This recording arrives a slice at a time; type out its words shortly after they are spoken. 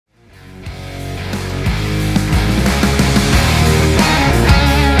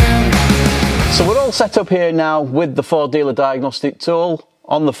All set up here now with the Ford dealer diagnostic tool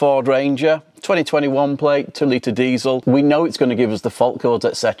on the Ford Ranger. 2021 plate, 2-litre diesel. We know it's going to give us the fault codes,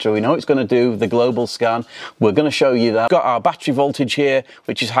 etc. We know it's going to do the global scan. We're going to show you that. We've got our battery voltage here,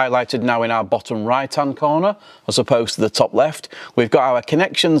 which is highlighted now in our bottom right hand corner as opposed to the top left. We've got our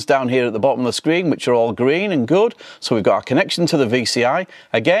connections down here at the bottom of the screen, which are all green and good. So we've got our connection to the VCI.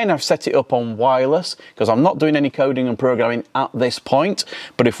 Again, I've set it up on wireless because I'm not doing any coding and programming at this point,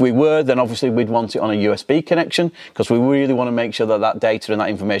 but if we were, then obviously we'd want it on a USB connection because we really want to make sure that that data and that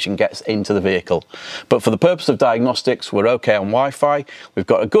information gets into the vehicle. But for the purpose of diagnostics, we're okay on Wi-Fi. We've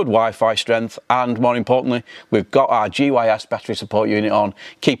got a good Wi-Fi strength, and more importantly, we've got our GYS battery support unit on,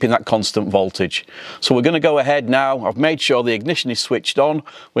 keeping that constant voltage. So we're going to go ahead now. I've made sure the ignition is switched on.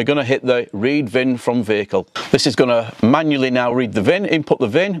 We're going to hit the read VIN from vehicle. This is going to manually now read the VIN, input the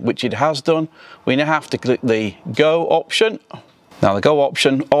VIN, which it has done. We now have to click the go option. Now the go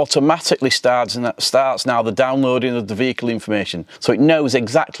option automatically starts now the downloading of the vehicle information. So it knows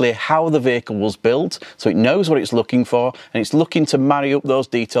exactly how the vehicle was built, so it knows what it's looking for, and it's looking to marry up those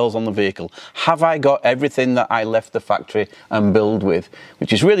details on the vehicle. Have I got everything that I left the factory and build with?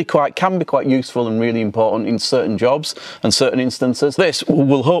 Which is really can be quite useful and really important in certain jobs and certain instances. This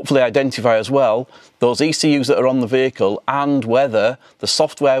will hopefully identify as well those ECUs that are on the vehicle and whether the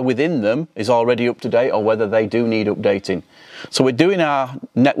software within them is already up to date or whether they do need updating. So we're doing our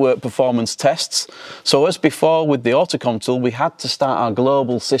network performance tests. So as before with the Autocom tool, we had to start our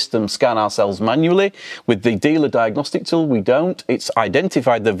global system scan ourselves manually. With the dealer diagnostic tool, we don't. It's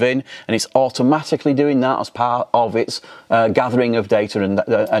identified the VIN and it's automatically doing that as part of its gathering of data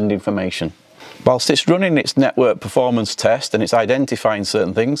and information. Whilst it's running its network performance test and it's identifying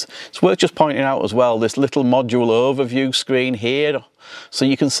certain things, it's worth just pointing out as well this little module overview screen here. So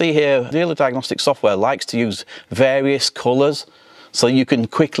you can see here, dealer diagnostic software likes to use various colours so you can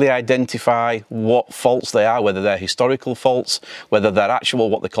quickly identify what faults they are, whether they're historical faults, whether they're actual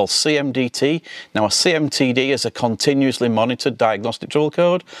what they call CMDT. Now a CMTD is a continuously monitored diagnostic trouble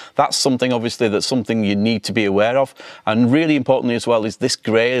code. That's something obviously that's something you need to be aware of, and really importantly as well is this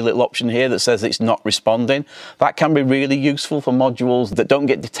grey little option here that says it's not responding. That can be really useful for modules that don't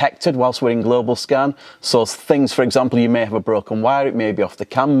get detected whilst we're in global scan. So things, for example, you may have a broken wire, it may be off the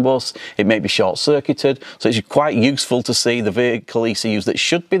CAN bus, it may be short-circuited, so it's quite useful to see the vehicle ECUs that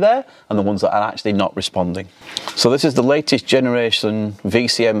should be there and the ones that are actually not responding. So this is the latest generation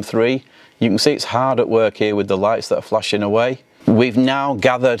VCM3. You can see it's hard at work here with the lights that are flashing away. We've now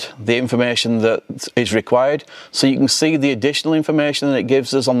gathered the information that is required, so you can see the additional information that it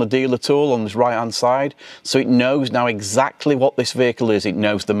gives us on the dealer tool on this right hand side. So it knows now exactly what this vehicle is. It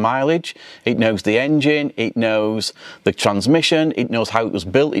knows the mileage, it knows the engine, it knows the transmission, it knows how it was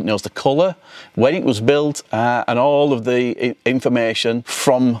built, it knows the colour, when it was built, and all of the information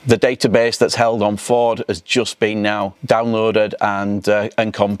from the database that's held on Ford has just been now downloaded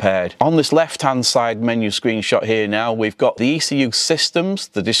and compared. On this left hand side menu screenshot here now, we've got the ECU systems,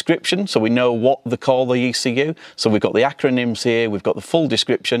 the description, so we know what they call the ECU. So we've got the acronyms here, we've got the full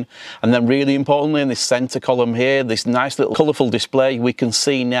description, and then really importantly in this center column here, this nice little colorful display, we can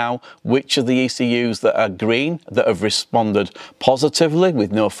see now which of the ECUs that are green that have responded positively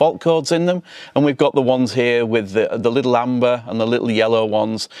with no fault codes in them, and we've got the ones here with the little amber and the little yellow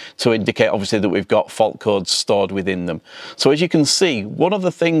ones to indicate obviously that we've got fault codes stored within them. So as you can see, one of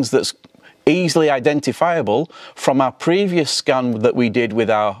the things that's easily identifiable from our previous scan that we did with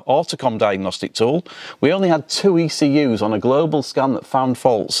our Autocom diagnostic tool, we only had 2 ECUs on a global scan that found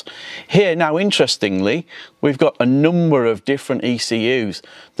faults. Here now, interestingly, we've got a number of different ECUs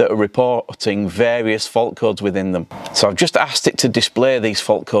that are reporting various fault codes within them. So I've just asked it to display these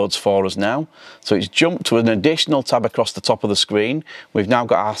fault codes for us now. So it's jumped to an additional tab across the top of the screen. We've now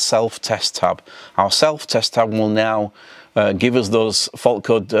got our self-test tab. Our self-test tab will now give us those fault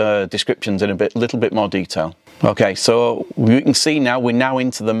code descriptions in a little bit more detail. Okay, so you can see now we're now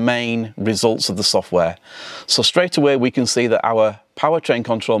into the main results of the software. So straight away we can see that our powertrain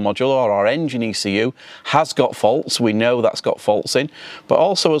control module, or our engine ECU, has got faults. We know that's got faults in, but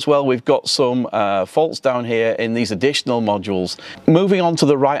also as well we've got some faults down here in these additional modules. Moving on to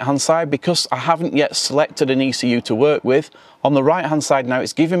the right hand side, because I haven't yet selected an ECU to work with, on the right hand side now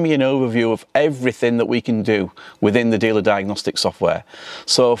it's giving me an overview of everything that we can do within the dealer diagnostic software.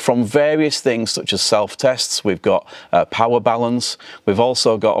 So from various things such as self-tests, we've got power balance, we've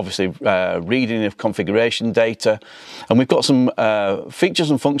also got obviously reading of configuration data, and we've got some features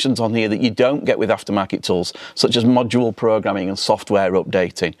and functions on here that you don't get with aftermarket tools, such as module programming and software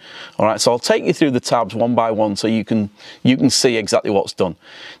updating. All right, so I'll take you through the tabs one by one so you can see exactly what's done.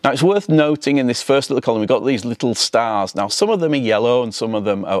 Now it's worth noting in this first little column we've got these little stars. Now some of them are yellow and some of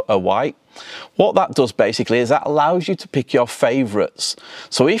them are white. What that does basically is that allows you to pick your favorites.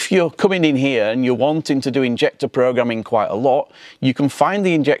 So if you're coming in here and you're wanting to do injector programming quite a lot, you can find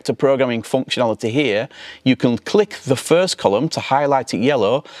the injector programming functionality here. You can click the first column to highlight it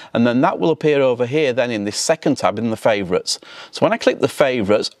yellow, and then that will appear over here then in this second tab in the favorites. So when I click the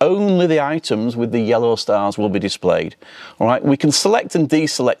favorites, only the items with the yellow stars will be displayed. All right, we can select and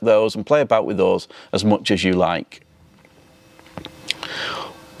deselect those and play about with those as much as you like.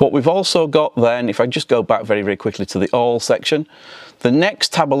 What we've also got then, if I just go back very, very quickly to the all section, the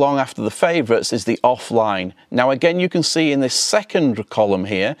next tab along after the favorites is the offline. Now again, you can see in this second column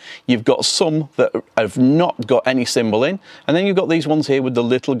here, you've got some that have not got any symbol in, and then you've got these ones here with the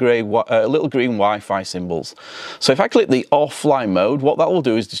little green Wi-Fi symbols. So if I click the offline mode, what that will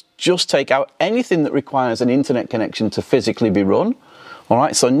do is just take out anything that requires an internet connection to physically be run. All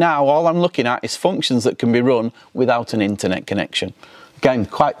right, so now all I'm looking at is functions that can be run without an internet connection. Again,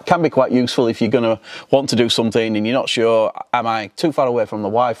 can be quite useful if you're going to want to do something and you're not sure, am I too far away from the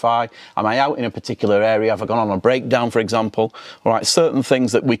Wi-Fi? Am I out in a particular area? Have I gone on a breakdown, for example? All right, certain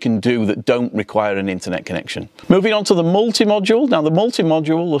things that we can do that don't require an internet connection. Moving on to the multi-module. Now, the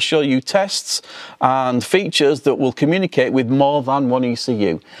multi-module will show you tests and features that will communicate with more than one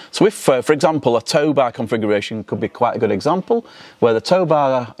ECU. So if, for example, a tow bar configuration could be quite a good example, where the tow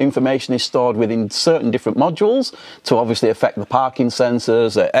bar information is stored within certain different modules to obviously affect the parking sensors,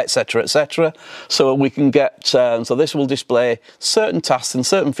 etc, etc. So we can get, so this will display certain tasks and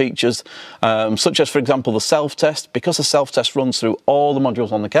certain features, such as, for example, the self-test. Because the self-test runs through all the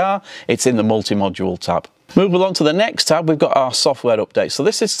modules on the car, it's in the multi-module tab. Moving on to the next tab, we've got our software update. So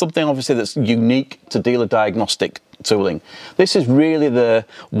this is something obviously that's unique to dealer diagnostic tooling. This is really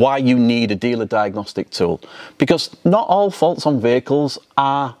why you need a dealer diagnostic tool, because not all faults on vehicles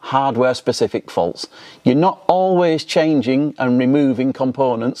are hardware specific faults. You're not always changing and removing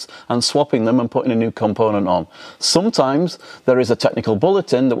components and swapping them and putting a new component on. Sometimes there is a technical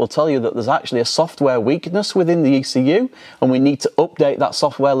bulletin that will tell you that there's actually a software weakness within the ECU, and we need to update that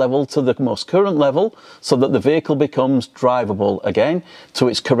software level to the most current level so that the vehicle becomes drivable again to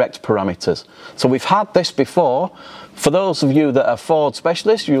its correct parameters. So we've had this before. For those of you that are Ford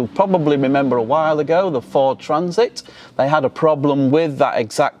specialists, you'll probably remember a while ago the Ford Transit. They had a problem with that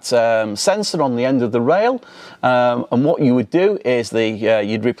exact sensor on the end of the rail, and what you would do is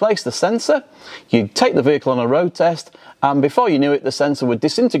you'd replace the sensor, you'd take the vehicle on a road test, and before you knew it, the sensor would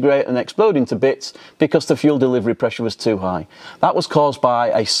disintegrate and explode into bits because the fuel delivery pressure was too high. That was caused by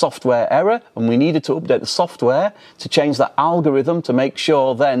a software error, and we needed to update the software to change that algorithm to make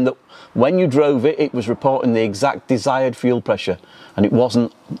sure then that when you drove it, it was reporting the exact desired fuel pressure, and it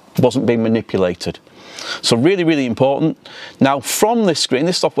wasn't being manipulated. So really, really important. Now from this screen,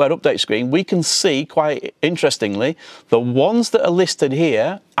 this software update screen, we can see quite interestingly, the ones that are listed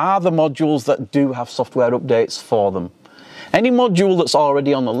here are the modules that do have software updates for them. Any module that's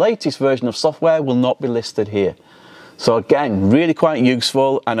already on the latest version of software will not be listed here. So again, really quite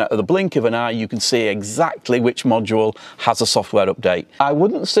useful, and at the blink of an eye you can see exactly which module has a software update. I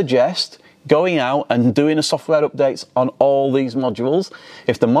wouldn't suggest going out and doing a software updates on all these modules.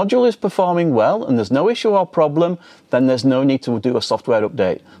 If the module is performing well and there's no issue or problem, then there's no need to do a software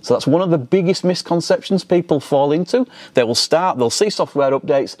update. So that's one of the biggest misconceptions people fall into. They'll see software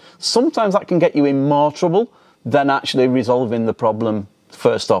updates. Sometimes that can get you in more trouble than actually resolving the problem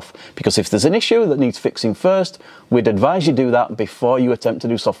first off, because if there's an issue that needs fixing first, we'd advise you do that before you attempt to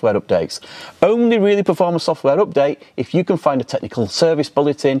do software updates. Only really perform a software update if you can find a technical service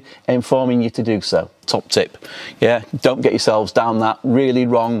bulletin informing you to do so. Top tip. Yeah, don't get yourselves down that really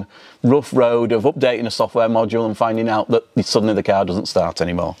wrong, rough road of updating a software module and finding out that suddenly the car doesn't start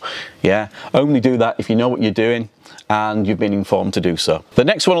anymore. Yeah, only do that if you know what you're doing and you've been informed to do so. The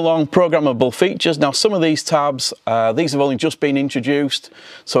next one along, programmable features. Now some of these tabs, these have only just been introduced.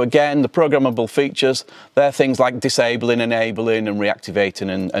 So again, the programmable features, they're things like disabling, enabling and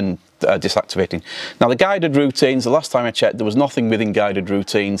reactivating and disactivating. Now the guided routines, the last time I checked, there was nothing within guided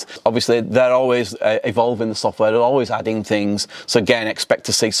routines. Obviously they're always evolving the software, they're always adding things. So again, expect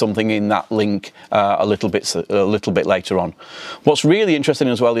to see something in that link a little bit later on. What's really interesting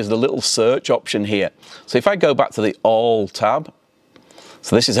as well is the little search option here. So if I go back to the all tab,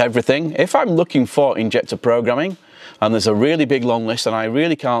 so this is everything. If I'm looking for injector programming and there's a really big long list and I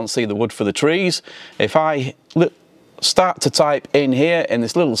really can't see the wood for the trees, if I start to type in here in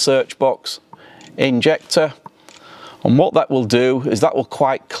this little search box, injector, and what that will do is that will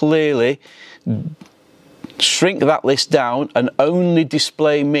quite clearly shrink that list down and only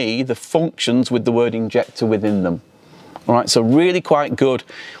display me the functions with the word injector within them. All right, so really quite good.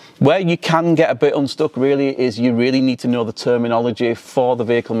 Where you can get a bit unstuck really is you really need to know the terminology for the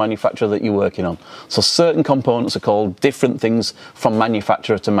vehicle manufacturer that you're working on. So certain components are called different things from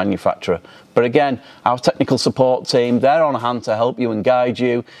manufacturer to manufacturer. But again, our technical support team, they're on hand to help you and guide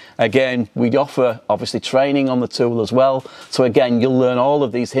you. Again, we offer obviously training on the tool as well. So again, you'll learn all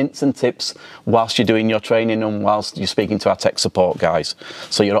of these hints and tips whilst you're doing your training and whilst you're speaking to our tech support guys.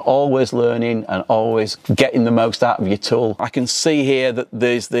 So you're always learning and always getting the most out of your tool. I can see here that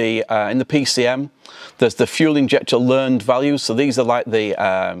there's the, in the PCM, there's the fuel injector learned values. So these are like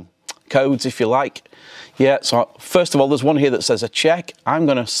the codes, if you like. Yeah, so first of all, there's one here that says a check. I'm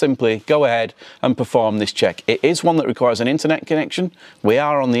going to simply go ahead and perform this check. It is one that requires an internet connection. We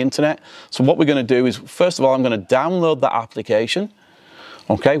are on the internet. So what we're going to do is, first of all, I'm going to download that application.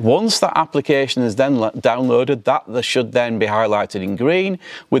 Okay, once that application is then downloaded, that should then be highlighted in green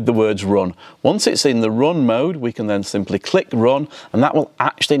with the words run. Once it's in the run mode, we can then simply click run, and that will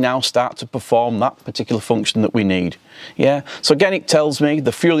actually now start to perform that particular function that we need. Yeah, so again, it tells me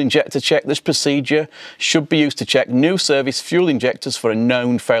the fuel injector check. This procedure should be used to check new service fuel injectors for a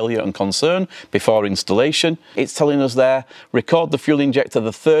known failure and concern before installation. It's telling us there, record the fuel injector,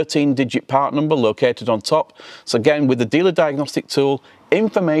 the 13-digit part number located on top. So again, with the dealer diagnostic tool,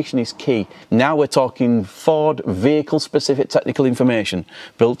 information is key. Now we're talking Ford vehicle specific technical information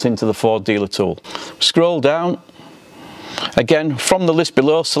built into the Ford dealer tool. Scroll down. Again, from the list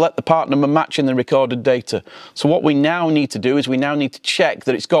below, select the part number matching the recorded data. So what we now need to do is we now need to check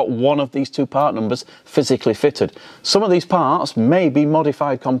that it's got one of these two part numbers physically fitted. Some of these parts may be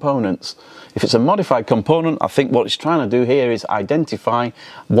modified components. If it's a modified component, I think what it's trying to do here is identify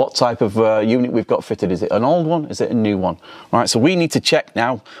what type of unit we've got fitted. Is it an old one? Is it a new one? Right, so we need to check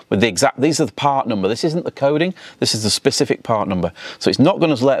now with the exact, these are the part number. This isn't the coding, this is the specific part number. So it's not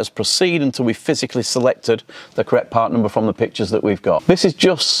going to let us proceed until we've physically selected the correct part number from the pictures that we've got. This is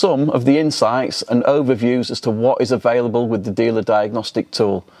just some of the insights and overviews as to what is available with the dealer diagnostic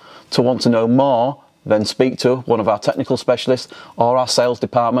tool. To want to know more, then speak to one of our technical specialists or our sales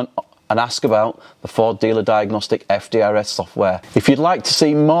department and ask about the Ford Dealer Diagnostic FDRS software. If you'd like to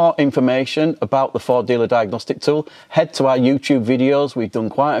see more information about the Ford Dealer Diagnostic tool, head to our YouTube videos. We've done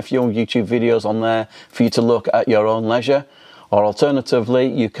quite a few YouTube videos on there for you to look at your own leisure. Or alternatively,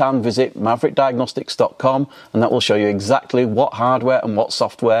 you can visit maverickdiagnostics.com, and that will show you exactly what hardware and what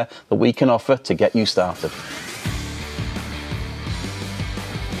software that we can offer to get you started.